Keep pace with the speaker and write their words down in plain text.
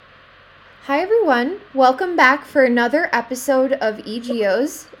Hi, everyone. Welcome back for another episode of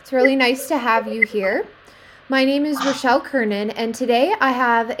EGOs. It's really nice to have you here. My name is Rochelle Kernan, and today I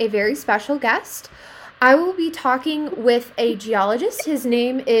have a very special guest. I will be talking with a geologist. His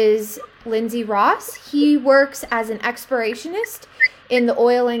name is Lindsay Ross. He works as an explorationist in the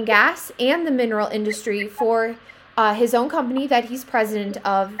oil and gas and the mineral industry for his own company that he's president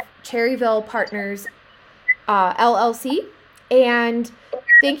of, Cherryville Partners LLC. And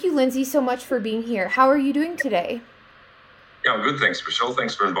thank you, Lindsay, so much for being here. How are you doing today? Yeah, I'm good, thanks, Michelle.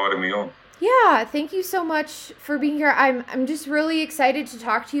 Thanks for inviting me on. Yeah, thank you so much for being here. I'm just really excited to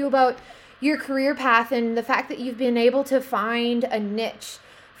talk to you about your career path and the fact that you've been able to find a niche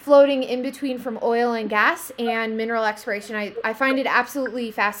floating in between from oil and gas and mineral exploration. I find it absolutely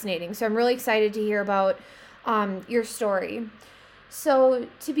fascinating. So I'm really excited to hear about your story. So,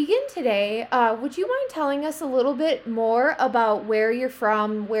 to begin today, would you mind telling us a little bit more about where you're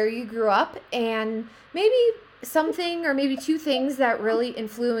from, where you grew up, and maybe something or maybe two things that really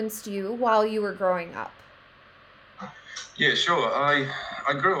influenced you while you were growing up? Yeah, sure. I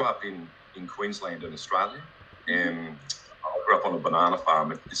grew up in Queensland in Australia, Hmm. and I grew up on a banana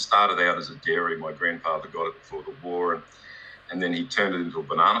farm. It started out as a dairy. My grandfather got it before the war, and then he turned it into a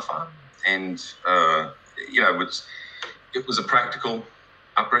banana farm. And you know, it was a practical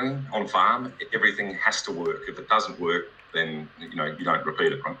upbringing on a farm. Everything has to work. If it doesn't work, then you don't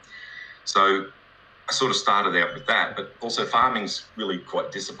repeat it, right? So I sort of started out with that, but also farming's really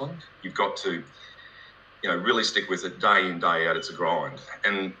quite disciplined. You've got to really stick with it day in, day out. It's a grind.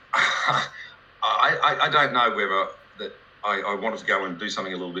 And I don't know whether that I wanted to go and do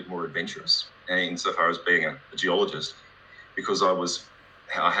something a little bit more adventurous insofar as being a geologist, because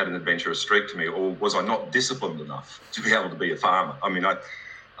I had an adventurous streak to me, or was I not disciplined enough to be able to be a farmer? I mean,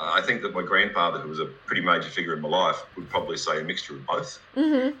 I think that my grandfather, who was a pretty major figure in my life, would probably say a mixture of both.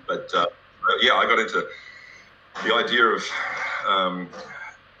 Hmm. But yeah, I got into the idea of um,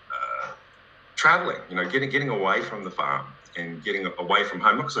 traveling, getting away from the farm and getting away from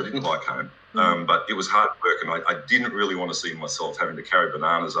home, not because I didn't like home, Hmm. but it was hard work, and I didn't really want to see myself having to carry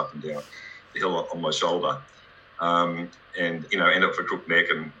bananas up and down the hill on my shoulder, and end up for crook neck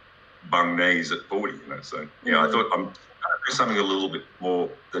and bung knees at 40. So yeah, I Hmm. thought I'm going to do something a little bit more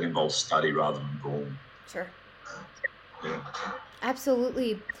that involves study rather than brawn. Sure. Yeah.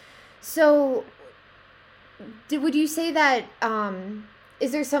 Absolutely. So, would you say that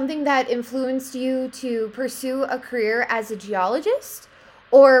is there something that influenced you to pursue a career as a geologist,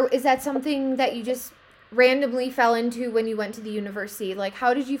 or is that something that you just randomly fell into when you went to the university? Like,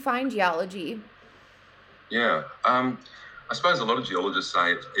 how did you find geology? Yeah. I suppose a lot of geologists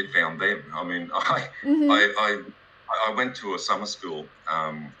say it found them. I mean, Mm-hmm. I, I, I went to a summer school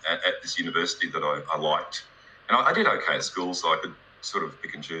at this university that I liked. And I did okay at school, so I could sort of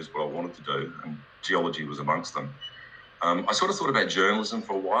pick and choose what I wanted to do, and geology was amongst them. I sort of thought about journalism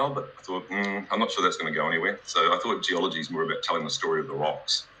for a while, but I thought, I'm not sure that's going to go anywhere. So I thought geology is more about telling the story of the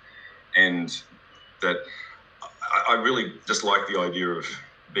rocks. And that I really just like the idea of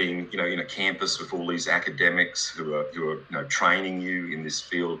being, in a campus with all these academics who are training you in this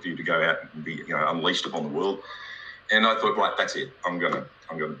field for you to go out and be, unleashed upon the world. And I thought, right, that's it. I'm going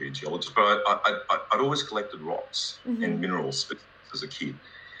to be a geologist. But I'd always collected rocks Mm-hmm. and minerals as a kid.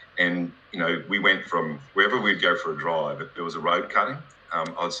 And we went from wherever we'd go for a drive. If there was a road cutting,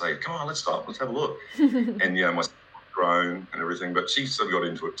 I'd say, "Come on, let's stop. Let's have a look." And my grown and everything, but she sort of got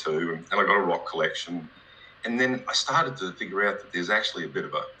into it too, and I got a rock collection. And then I started to figure out that there's actually a bit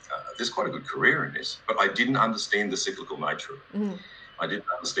of there's quite a good career in this, but I didn't understand the cyclical nature of it. Mm-hmm. I didn't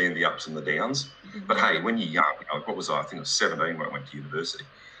understand the ups and the downs. But Mm-hmm. hey, when you're young, what was I think I was 17 when I went to university.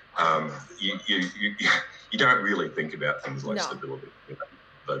 Um, you you don't really think about things like No. stability.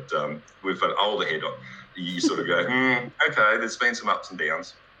 But with an older head on, you sort of go, okay, there's been some ups and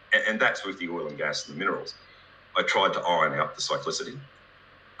downs. And that's with the oil and gas and the minerals. I tried to iron out the cyclicity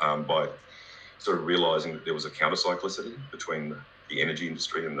by sort of realizing that there was a counter cyclicity between the energy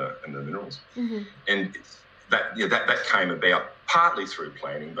industry and the minerals. Mm-hmm. And that came about partly through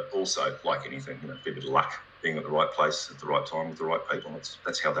planning, but also, like anything, a bit of luck, being at the right place at the right time with the right people.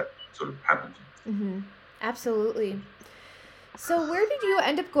 That's how that sort of happened. Mm-hmm. Absolutely. So, where did you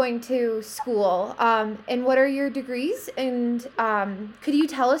end up going to school? And what are your degrees? And could you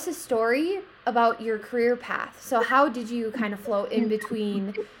tell us a story about your career path? So, how did you kind of float in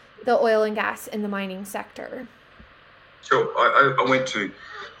between the oil and gas and the mining sector? Sure. I went to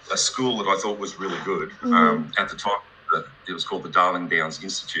a school that I thought was really good. Mm-hmm. At the time, it was called the Darling Downs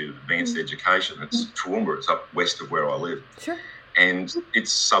Institute of Advanced Mm-hmm. Education. It's Toowoomba. It's up west of where I live. Sure. And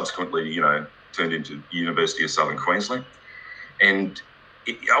it's subsequently, turned into University of Southern Queensland. And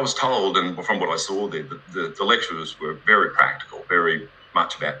I was told, and from what I saw there, that the lecturers were very practical, very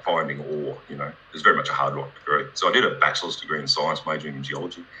much about finding ore. It's very much a hard rock degree. So I did a bachelor's degree in science, majoring in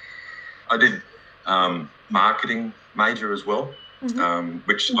geology. I did marketing major as well,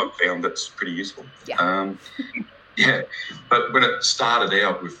 which I found that's pretty useful. Yeah. But when it started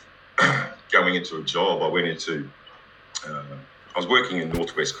out with going into a job, I went into I was working in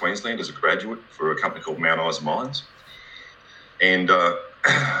northwest Queensland as a graduate for a company called Mount Isa Mines, and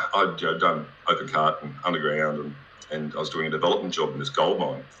I'd done open cut and underground, and I was doing a development job in this gold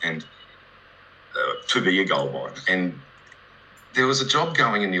mine, and to be a gold mine. And there was a job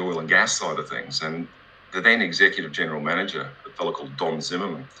going in the oil and gas side of things, and the then executive general manager, a fellow called Don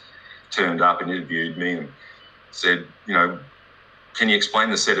Zimmerman, turned up and interviewed me and said, can you explain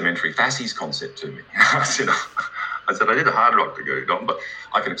the sedimentary facies concept to me? I said, I did a hard rock degree, Don, but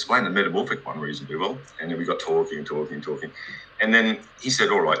I can explain the metamorphic one reasonably well. And then we got talking. And then he said,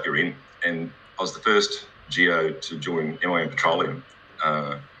 all right, you're in. And I was the first geo to join MIM Petroleum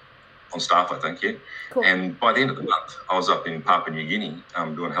on staff, I think, yeah. Cool. And by the end of the month, I was up in Papua New Guinea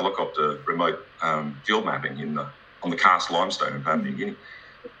doing helicopter remote field mapping on the karst limestone in Papua New Guinea.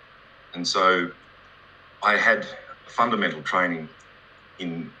 And so I had fundamental training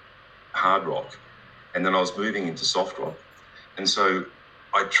in hard rock, and then I was moving into soft rock. And so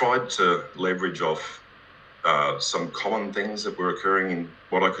I tried to leverage off some common things that were occurring in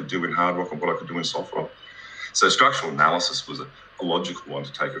what I could do in hard rock and what I could do in soft rock. So structural analysis was a logical one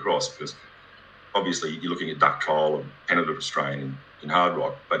to take across, because obviously you're looking at ductile and penetrative strain in hard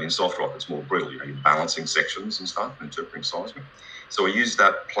rock, but in soft rock it's more brittle. You're balancing sections and stuff and interpreting seismic. So I used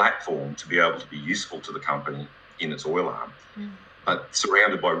that platform to be able to be useful to the company in its oil arm, but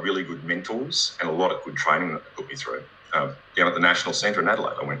surrounded by really good mentors and a lot of good training that they put me through. Down at the National Centre in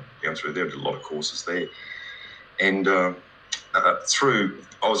Adelaide, I went down through there, did a lot of courses there. And through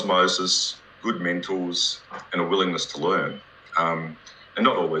osmosis, good mentors, and a willingness to learn, and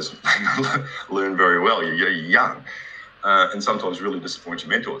not always learn very well. You're young, and sometimes really disappoint your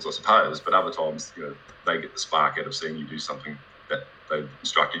mentors, I suppose, but other times they get the spark out of seeing you do something that they've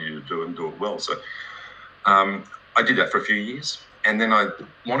instructed you to do and do it well. So I did that for a few years, and then I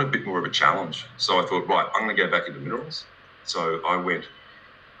wanted a bit more of a challenge. So I thought, right, I'm going to go back into minerals. So I went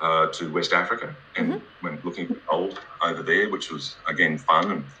to West Africa and went looking for gold over there, which was, again,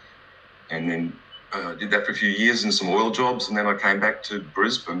 fun. And then did that for a few years in some oil jobs, and then I came back to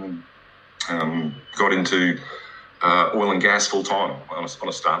Brisbane and got into oil and gas full-time on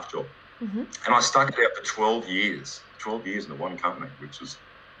a staff job. And I stuck it out for 12 years in one company, which was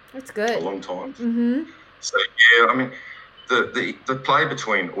that's good. A long time. So, yeah, I mean, the play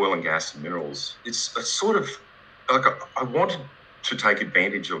between oil and gas and minerals, it's sort of like I wanted to take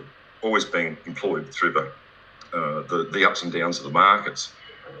advantage of always being employed through the ups and downs of the markets,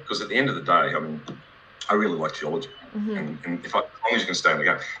 because at the end of the day, I mean, I really like geology, and as long as you can stay in the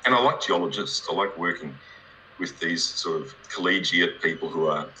game. And I like geologists. I like working with these sort of collegiate people who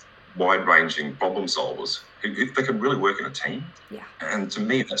are wide-ranging problem solvers who they can really work in a team. Yeah. And to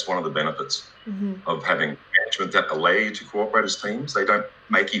me, that's one of the benefits of having management that allow you to cooperate as teams. They don't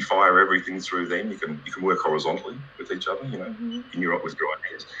make you fire everything through them. You can work horizontally with each other, with your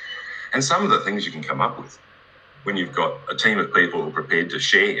ideas. And some of the things you can come up with when you've got a team of people who are prepared to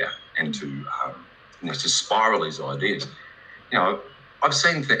share and to spiral these ideas. I've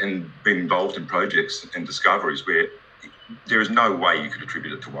seen and been involved in projects and discoveries where there is no way you could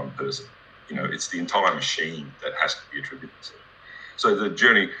attribute it to one person. It's the entire machine that has to be attributed to. So the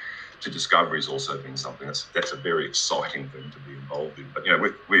journey to discovery has also been something that's a very exciting thing to be involved in. But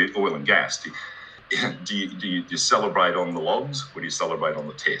with oil and gas, do you celebrate on the logs, or do you celebrate on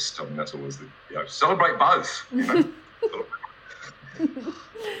the test? I mean, that's always celebrate both.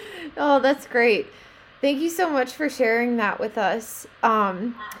 Oh, that's great. Thank you so much for sharing that with us.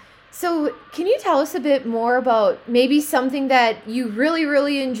 So can you tell us a bit more about maybe something that you really,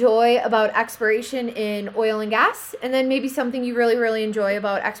 really enjoy about exploration in oil and gas, and then maybe something you really, really enjoy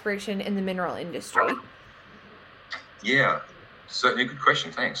about exploration in the mineral industry? Yeah, certainly a good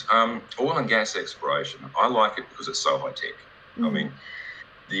question, thanks. Oil and gas exploration, I like it because it's so high tech. I mean,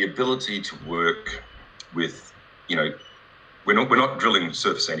 the ability to work with, we're not drilling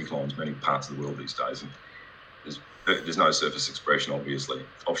surface anticlines in many parts of the world these days, and there's no surface exploration, obviously,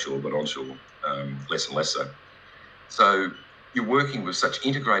 offshore, but onshore, less and less so. So you're working with such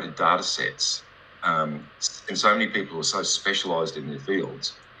integrated data sets, and so many people are so specialised in their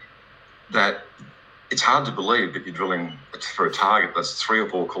fields that it's hard to believe that you're drilling for a target that's 3 or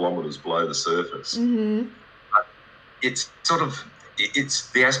 4 kilometres below the surface. It's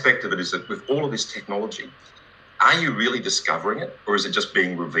the aspect of it is that with all of this technology, are you really discovering it, or is it just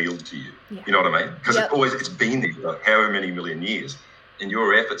being revealed to you? Yeah. You know what I mean? Because Yep. it's been there for however many million years. And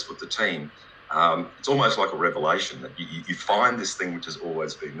your efforts with the team, it's almost like a revelation that you find this thing which has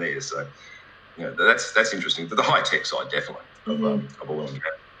always been there. So, that's interesting. But the high tech side, definitely, of oil and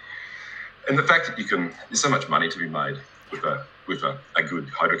gas. And the fact that there's so much money to be made with a good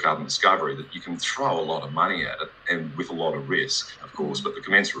hydrocarbon discovery that you can throw a lot of money at it, and with a lot of risk, of course, but the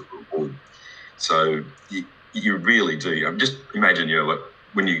commensurate reward. So you really do. Just imagine, like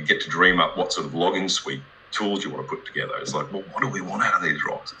when you get to dream up what sort of logging suite tools you want to put together. It's like, well, what do we want out of these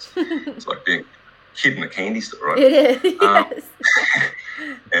rocks? It's like being a kid in a candy store, right? It is, yes.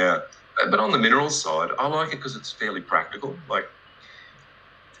 Yeah. But on the minerals side, I like it because it's fairly practical. Like,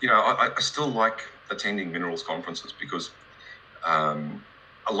 I still like attending minerals conferences because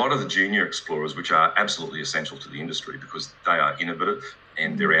a lot of the junior explorers, which are absolutely essential to the industry because they are innovative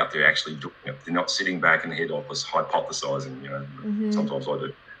and they're out there actually doing it. They're not sitting back in the head office hypothesizing, sometimes I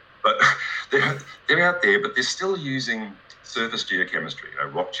do. But they're out there, but they're still using surface geochemistry,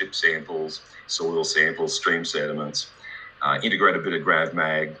 rock chip samples, soil samples, stream sediments, integrate a bit of grav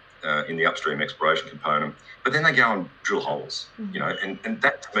mag in the upstream exploration component. But then they go and drill holes, and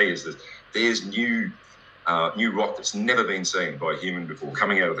that to me is that there's new rock that's never been seen by a human before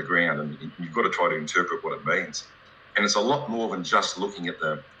coming out of the ground, and you've got to try to interpret what it means. And it's a lot more than just looking at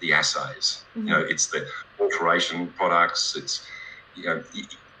the assays. It's the alteration products. It's,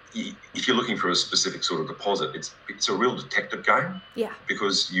 if you're looking for a specific sort of deposit, it's a real detective game. Yeah.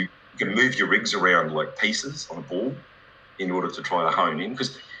 Because you can move your rigs around like pieces on a ball in order to try to hone in.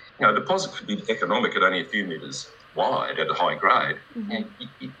 Because a deposit could be economic at only a few meters wide at a high grade, and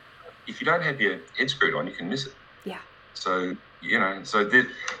if you don't have your head screwed on, you can miss it. Yeah. So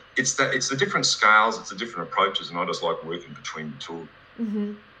it's the different scales, it's the different approaches, and I just like working between the two.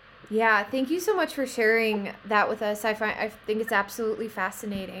 Mm-hmm. Yeah, thank you so much for sharing that with us. I think it's absolutely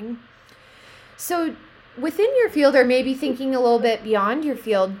fascinating. So within your field, or maybe thinking a little bit beyond your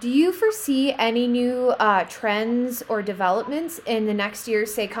field, do you foresee any new trends or developments in the next year,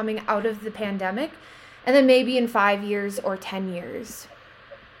 say coming out of the pandemic, and then maybe in 5 years or 10 years?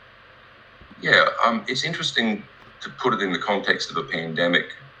 Yeah, it's interesting to put it in the context of a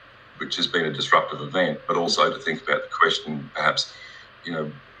pandemic, which has been a disruptive event, but also to think about the question, perhaps,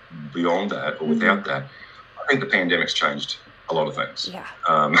 beyond that or without that. I think the pandemic's changed a lot of things. Yeah.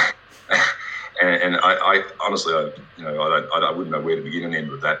 And I honestly, I wouldn't know where to begin and end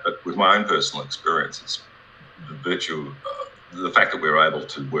with that. But with my own personal experience, it's the fact that we're able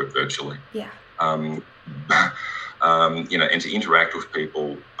to work virtually. Yeah. And to interact with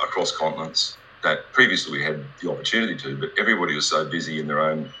people across continents that previously we had the opportunity to, but everybody was so busy in their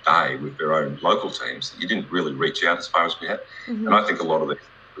own day with their own local teams that you didn't really reach out as far as we had. And I think a lot of it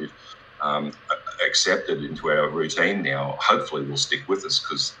we've accepted into our routine now, hopefully will stick with us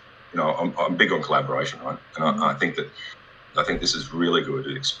because, I'm big on collaboration, right? And I think this is really good.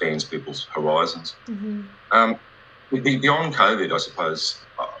 It expands people's horizons. Beyond COVID, I suppose,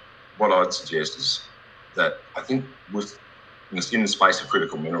 what I'd suggest is that I think in the space of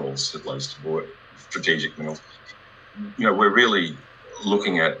critical minerals, at least, or strategic minerals, we're really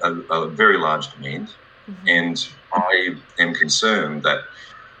looking at a very large demand. And I am concerned that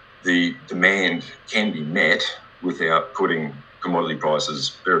the demand can be met without putting commodity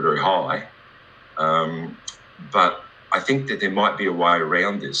prices very, very high. But I think that there might be a way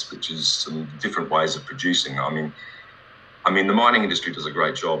around this, which is some different ways of producing. I mean, the mining industry does a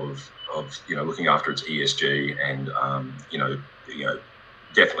great job of looking after its ESG and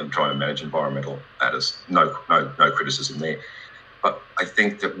definitely trying to manage environmental matters. No criticism there. But I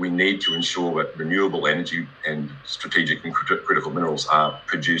think that we need to ensure that renewable energy and strategic and critical minerals are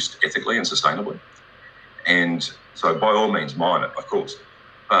produced ethically and sustainably. And so by all means mine it, of course.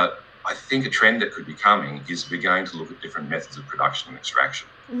 But I think a trend that could be coming is we're going to look at different methods of production and extraction.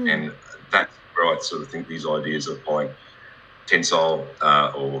 And that's where I sort of think these ideas of applying tensile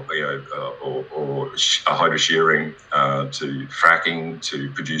or hydroshearing to fracking to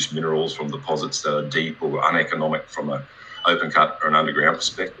produce minerals from deposits that are deep or uneconomic from an open cut or an underground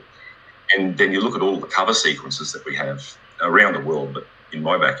perspective. And then you look at all the cover sequences that we have around the world, but in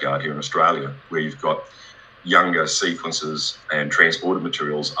my backyard here in Australia, where you've got younger sequences and transported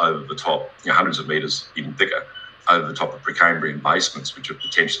materials over the top, hundreds of metres, even thicker, over the top of Precambrian basements, which have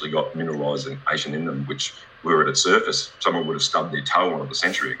potentially got mineralisation in them, which were at its surface, someone would have stubbed their toe on it a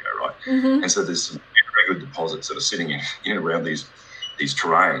century ago, right? And so there's some irregular deposits that are sitting in and around these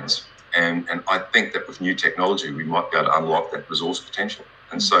terrains. And I think that with new technology, we might be able to unlock that resource potential.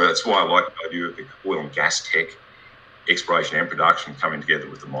 And so that's why I like the idea of the oil and gas tech exploration and production coming together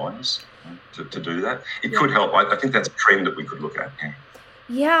with the miners to do that. It could help. I think that's a trend that we could look at.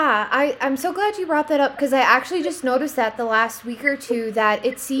 Yeah, I'm so glad you brought that up because I actually just noticed that the last week or two that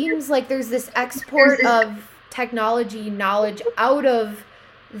it seems like there's this export of technology knowledge out of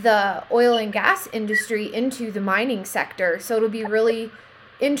the oil and gas industry into the mining sector. So it'll be really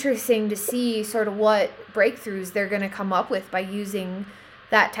interesting to see sort of what breakthroughs they're going to come up with by using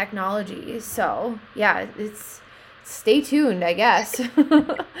that technology. So yeah, stay tuned, I guess.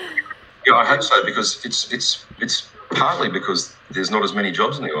 Yeah, I hope so, because it's partly because there's not as many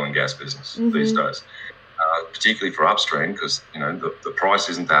jobs in the oil and gas business these days, particularly for upstream, because the price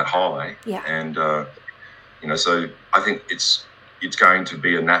isn't that high. Yeah. And so I think it's going to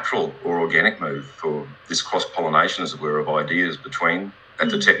be a natural or organic move for this cross-pollination, as it were, of ideas between at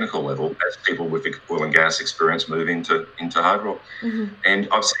the technical level as people with oil and gas experience move into hard rock. And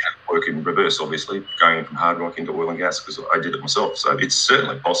I've seen it work in reverse, obviously, going from hard rock into oil and gas, because I did it myself. So it's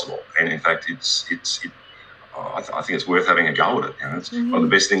certainly possible. And in fact, I think it's worth having a go at it. It's one of the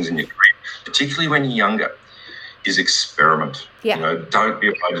best things in your career, particularly when you're younger, is experiment. Yeah. Don't be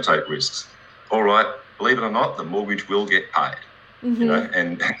afraid to take risks. All right, believe it or not, the mortgage will get paid.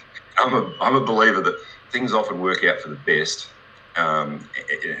 And I'm a believer that things often work out for the best. And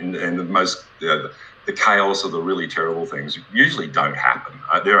the most the chaos of the really terrible things usually don't happen.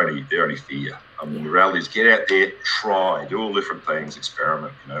 They're only fear. I mean, the reality is get out there, try, do all different things,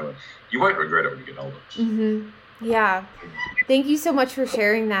 experiment. And you won't regret it when you get older. Yeah, thank you so much for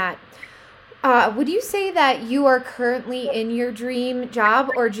sharing that. Would you say that you are currently in your dream job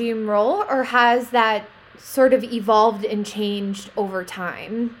or dream role, or has that sort of evolved and changed over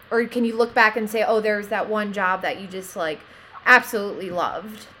time? Or can you look back and say, oh, there's that one job that you just absolutely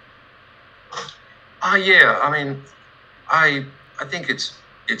loved? Yeah. I mean, I think it's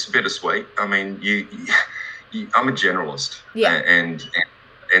bittersweet. I mean, I'm a generalist,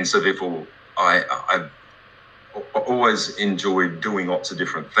 and so therefore I've always enjoyed doing lots of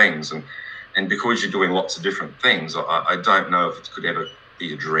different things, and because you're doing lots of different things, I don't know if it could ever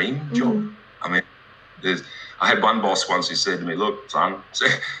be a dream job. I mean, I had one boss once who said to me, look, son,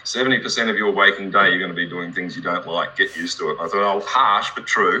 70% of your waking day you're going to be doing things you don't like. Get used to it. And I thought, oh, harsh, but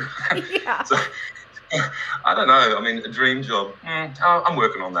true. Yeah. So, I don't know. I mean, a dream job, I'm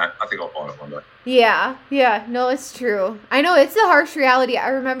working on that. I think I'll find it one day. Yeah. No, it's true. I know it's a harsh reality. I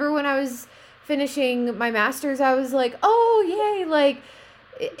remember when I was finishing my master's, I was like, oh, yay,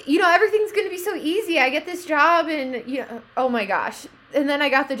 everything's going to be so easy. I get this job and, oh my gosh. And then I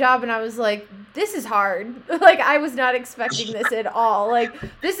got the job and I was like, this is hard. I was not expecting this at all.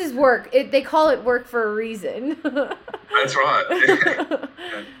 This is work. They call it work for a reason. That's right.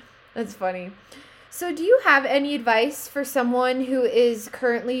 That's funny. So do you have any advice for someone who is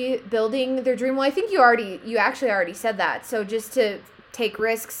currently building their dream? Well, I think you actually already said that. So just to take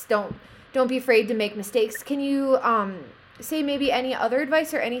risks, don't be afraid to make mistakes. Can you say maybe any other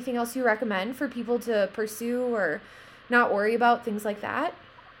advice or anything else you recommend for people to pursue or not worry about, things like that?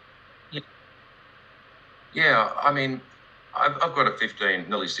 Yeah. I mean, I've got a 15,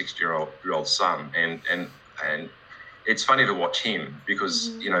 nearly 60-year-old son, and it's funny to watch him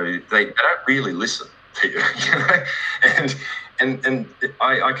because they don't really listen to you, and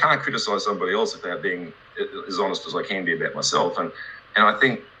I can't criticize somebody else without being as honest as I can be about myself. And I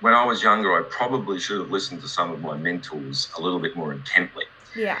think when I was younger, I probably should have listened to some of my mentors a little bit more intently.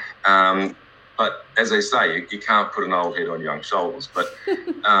 Yeah. But as they say, you can't put an old head on young shoulders. But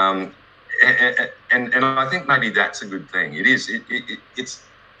and I think maybe that's a good thing. It is.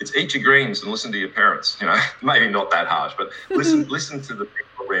 It's eat your greens and listen to your parents. Maybe not that harsh, but listen to the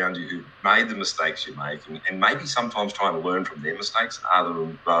people around you who made the mistakes you make, and maybe sometimes trying to learn from their mistakes rather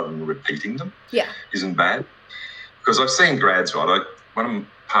than repeating them. Yeah, isn't bad. Because I've seen grads, right?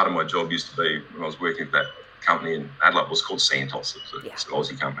 Part of my job used to be when I was working at that company in Adelaide, was called Santos. It's an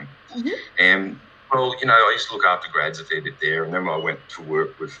Aussie company. And well, I used to look after grads a fair bit there, and then when I went to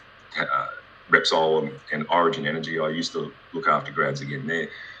work with Repsol and Origin Energy, I used to look after grads again there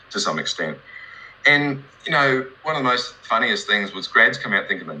to some extent. And, one of the most funniest things was grads come out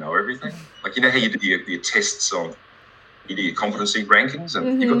thinking they know everything. How you do your tests you do your competency rankings,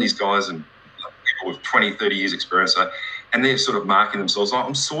 and you've got these guys and people with 20, 30 years experience, and they're sort of marking themselves,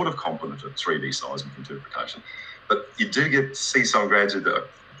 I'm sort of competent at 3D seismic interpretation. But you do get to see some grads who go,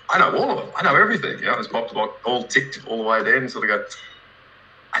 I know all of them. I know everything. It's box to box, all ticked all the way there, and sort of go,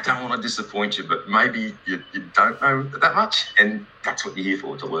 I don't want to disappoint you, but maybe you don't know that much, and that's what you're here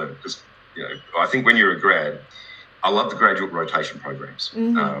for, to learn. Because, I think when you're a grad, I love the graduate rotation programs,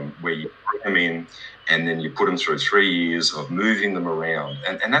 where you bring them in and then you put them through 3 years of moving them around.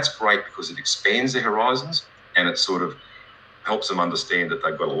 And that's great because it expands their horizons, and it sort of helps them understand that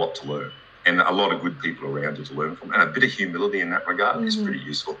they've got a lot to learn and a lot of good people around you to learn from. And a bit of humility in that regard is pretty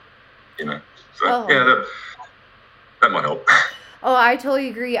useful, you know. So, that might help. Oh, I totally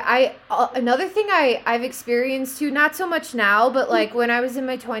agree. Another thing I've experienced too, not so much now, but like when I was in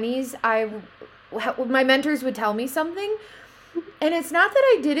my 20s, my mentors would tell me something, and it's not that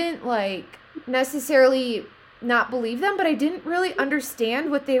I didn't like necessarily not believe them, but I didn't really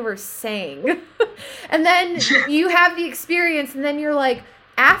understand what they were saying. And then you have the experience, and then you're like,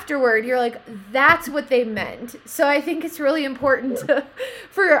 afterward, you're like, that's what they meant. So I think it's really important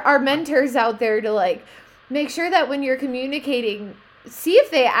for our mentors out there to like make sure that when you're communicating, see if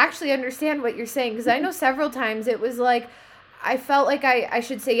they actually understand what you're saying. Because I know several times it was like, I felt like I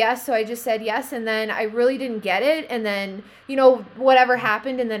should say yes, so I just said yes, and then I really didn't get it, and then, you know, whatever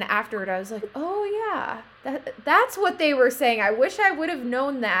happened, and then afterward I was like, oh yeah, that's what they were saying. I wish I would have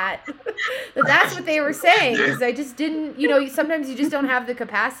known that, that's what they were saying, because I just didn't, you know, sometimes you just don't have the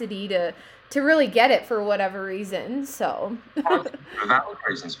capacity to really get it for whatever reason, so. For valid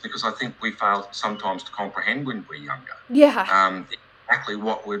reasons, because I think we fail sometimes to comprehend when we're younger. Yeah. Exactly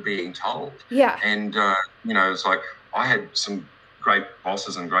what we're being told. Yeah. And, you know, it's like, I had some great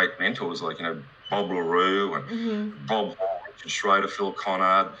bosses and great mentors, like, you know, Bob LaRue and Bob Hall, Richard Schroeder, Phil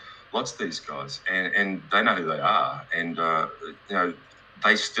Conard, lots of these guys, and they know who they are. And, you know,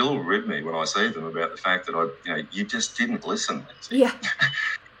 they still rib me when I see them about the fact that you just didn't listen. Yeah.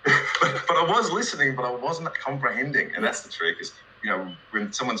 but I was listening, but I wasn't comprehending. And that's the trick is, you know,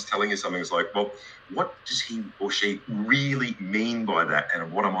 when someone's telling you something, it's like, well, what does he or she really mean by that?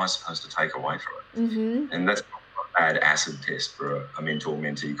 And what am I supposed to take away from it? Mm-hmm. And that's bad acid test for a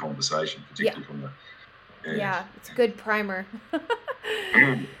mentor-mentee conversation, particularly from the... Yeah, it's a good primer.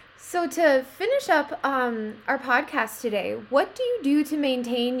 So to finish up our podcast today, what do you do to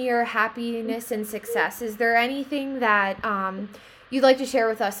maintain your happiness and success? Is there anything that you'd like to share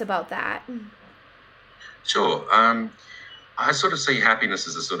with us about that? Sure. I sort of see happiness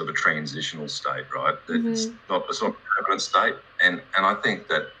as a sort of a transitional state, right? It's not a permanent state. And I think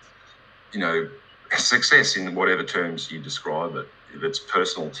that, you know, success in whatever terms you describe it, if it's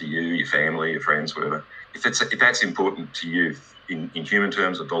personal to you, your family, your friends, whatever, if that's important to you in human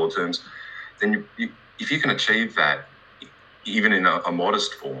terms or dollar terms, then if you can achieve that, even in a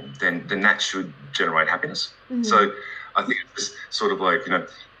modest form, then that should generate happiness. Mm-hmm. So I think it's sort of like, you know,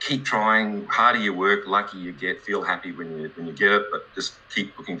 keep trying, harder you work, lucky you get, feel happy when you get it, but just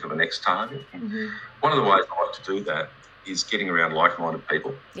keep looking for the next target. Mm-hmm. One of the ways I like to do that is getting around like-minded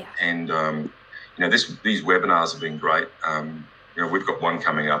people. Yeah. And you know, these webinars have been great. You know, we've got one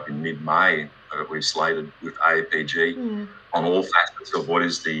coming up in mid-May that we've slated with APG on all facets of what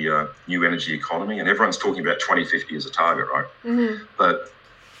is the new energy economy. And everyone's talking about 2050 as a target, right? Mm-hmm. But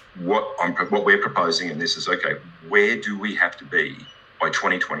what we're proposing in this is, okay, where do we have to be by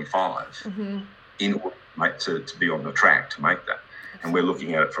 2025 in order to be on the track to make that? And we're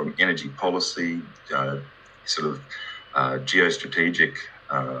looking at it from energy policy, sort of geostrategic,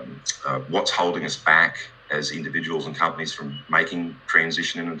 what's holding us back as individuals and companies from making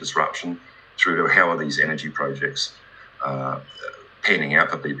transition and disruption, through to how are these energy projects panning out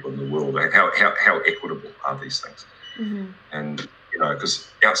for people in the world? How equitable are these things? Mm-hmm. And, you know, because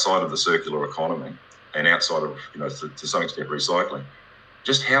outside of the circular economy and outside of, you know, to some extent recycling,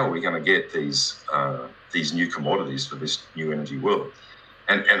 just how are we going to get these new commodities for this new energy world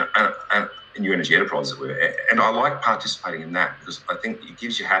and new energy enterprises? And I like participating in that because I think it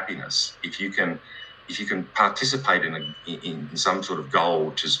gives you happiness if you can participate in some sort of goal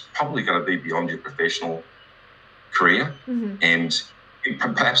which is probably going to be beyond your professional career and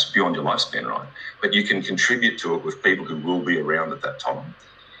perhaps beyond your lifespan, right? But you can contribute to it with people who will be around at that time.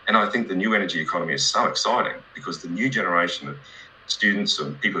 And I think the new energy economy is so exciting because the new generation of students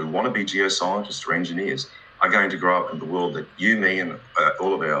and people who want to be geoscientists or engineers are going to grow up in the world that you, me, and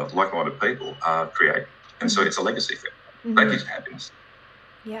all of our like-minded people create. And so it's a legacy thing. That gives happiness.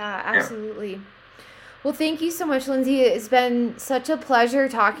 Yeah, absolutely. Yeah. Well, thank you so much, Lindsay. It's been such a pleasure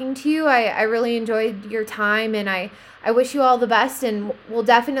talking to you. I really enjoyed your time, and I wish you all the best, and we'll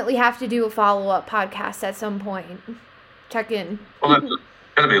definitely have to do a follow-up podcast at some point. Check in. Well, that's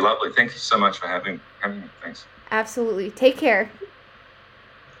going to be lovely. Thank you so much for having me. Thanks. Absolutely. Take care.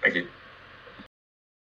 Thank you.